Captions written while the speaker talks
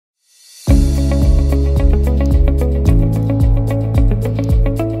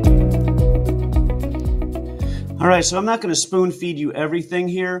right, so I'm not going to spoon feed you everything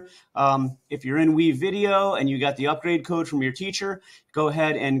here. If you're in Weave Video and you got the upgrade code from your teacher, go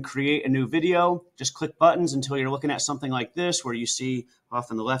ahead and create a new video. Just click buttons until you're looking at something like this, where you see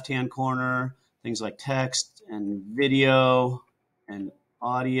off in the left-hand corner things like text and video and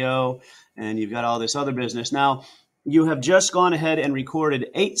audio, and you've got all this other business. Now, you have just gone ahead and recorded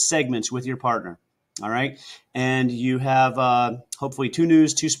 8 segments with your partner. All right. And you have hopefully 2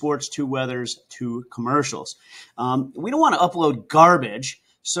 news, 2 sports, 2 weathers, 2 commercials. We don't want to upload garbage.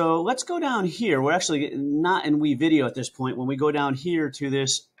 So let's go down here. We're actually not in Weave Video at this point. When we go down here to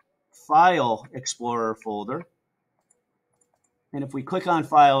this File Explorer folder, and if we click on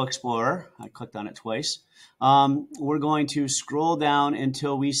File Explorer, I clicked on it twice, we're going to scroll down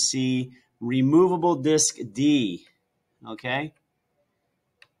until we see Removable Disk D. Okay.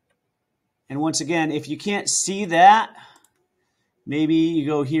 And once again, if you can't see that, maybe you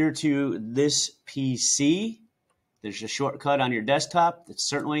go here to this PC. There's a shortcut on your desktop. That's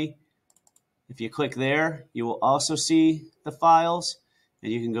certainly, if you click there, you will also see the files.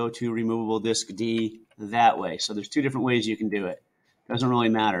 And you can go to Removable Disk D that way. So there's 2 different ways you can do it. Doesn't really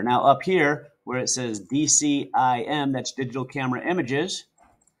matter. Now up here where it says DCIM, that's Digital Camera Images.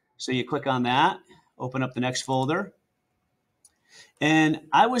 So you click on that, open up the next folder. And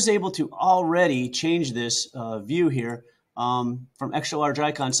I was able to already change this view here from extra large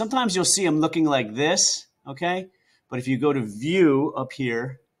icon. Sometimes you'll see them looking like this, okay? But if you go to view up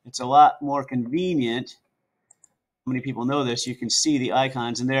here, it's a lot more convenient. How many people know this? You can see the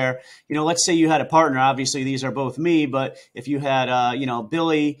icons in there. You know, let's say you had a partner. Obviously, these are both me. But if you had, you know,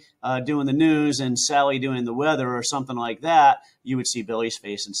 Billy doing the news and Sally doing the weather or something like that, you would see Billy's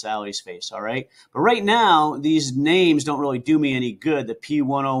face and Sally's face, all right? But right now, these names don't really do me any good. The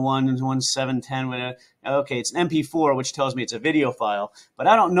P101, 1710, whatever. Okay, it's an MP4, which tells me it's a video file. But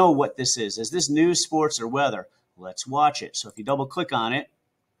I don't know what this is. Is this news, sports, or weather? Let's watch it. So if you double-click on it,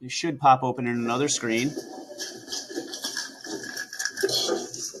 it should pop open in another screen.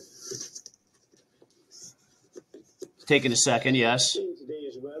 Taking a second, yes.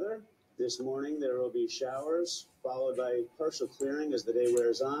 Today's weather. This morning there will be showers, followed by partial clearing as the day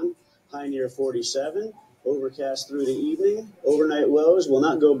wears on. High near 47. Overcast through the evening. Overnight lows will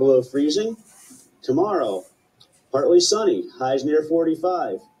not go below freezing. Tomorrow, partly sunny. Highs near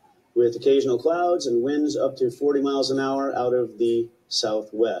 45, with occasional clouds and winds up to 40 miles an hour out of the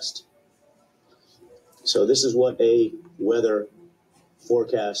southwest. So this is what a weather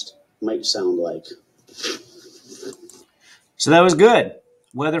forecast might sound like. So that was good.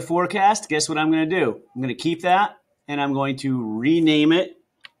 Weather forecast, guess what I'm going to do? I'm going to keep that, and I'm going to rename it.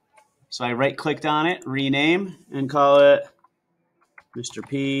 So I right-clicked on it, rename, and call it Mr.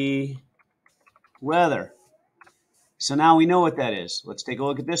 P Weather. So now we know what that is. Let's take a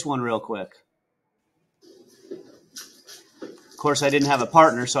look at this one real quick. Of course, I didn't have a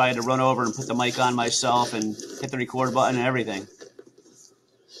partner, so I had to run over and put the mic on myself and hit the record button and everything.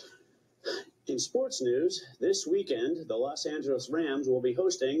 In sports news, this weekend, the Los Angeles Rams will be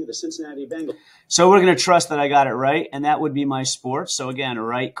hosting the Cincinnati Bengals. So we're going to trust that I got it right, and that would be my sports. So again,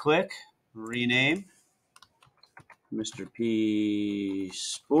 right-click, rename, Mr. P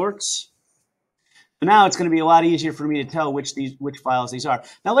Sports. So now it's going to be a lot easier for me to tell which files these are.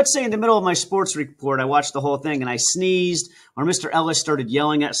 Now let's say in the middle of my sports report, I watched the whole thing and I sneezed, or Mr. Ellis started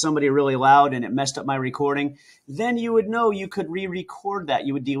yelling at somebody really loud and it messed up my recording. Then you would know you could re-record that.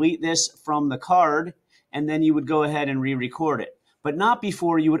 You would delete this from the card and then you would go ahead and re-record it. But not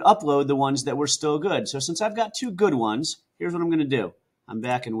before you would upload the ones that were still good. So since I've got 2 good ones, here's what I'm going to do. I'm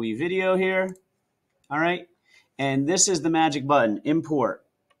back in Weave Video here. All right. And this is the magic button, import.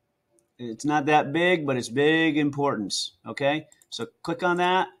 It's not that big, but it's big importance, okay? So click on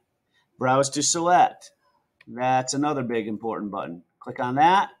that, browse to select. That's another big important button. Click on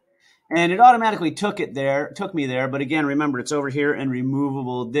that, and it automatically took me there, but again, remember, it's over here in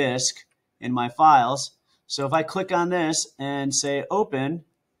removable disk in my files. So if I click on this and say open,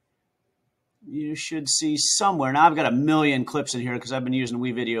 you should see somewhere. Now I've got a million clips in here because I've been using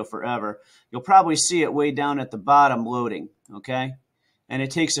Weave Video forever. You'll probably see it way down at the bottom loading, okay? And it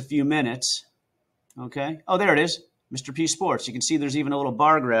takes a few minutes, okay? Oh, there it is, Mr. P Sports. You can see there's even a little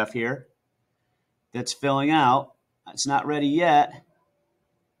bar graph here that's filling out. It's not ready yet.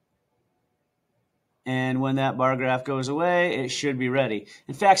 And when that bar graph goes away, it should be ready.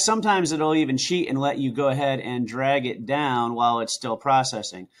 In fact, sometimes it'll even cheat and let you go ahead and drag it down while it's still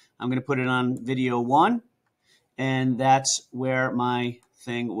processing. I'm going to put it on video 1, and that's where my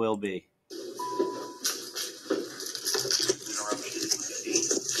thing will be.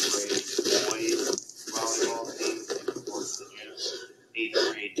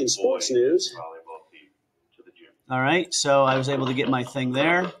 In sports news, All right, so I was able to get my thing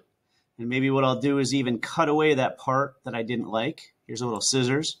there. And maybe what I'll do is even cut away that part that I didn't like. Here's a little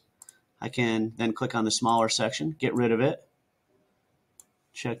scissors. I can then click on the smaller section, get rid of it.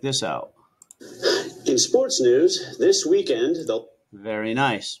 Check this out. In sports news, this weekend, very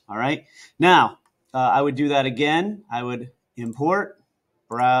nice. All right. Now, I would do that again. I would import,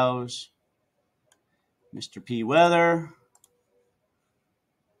 browse, Mr. P Weather.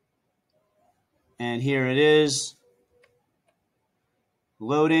 And here it is.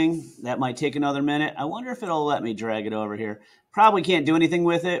 Loading. That might take another minute. I wonder if it'll let me drag it over here. Probably can't do anything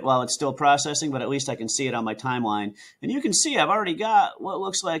with it while it's still processing, but at least I can see it on my timeline. And you can see I've already got what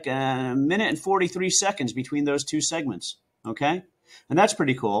looks like a minute and 43 seconds between those two segments. Okay? And that's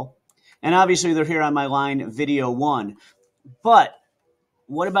pretty cool. And obviously they're here on my line video 1. But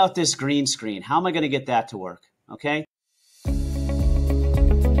what about this green screen? How am I going to get that to work? Okay?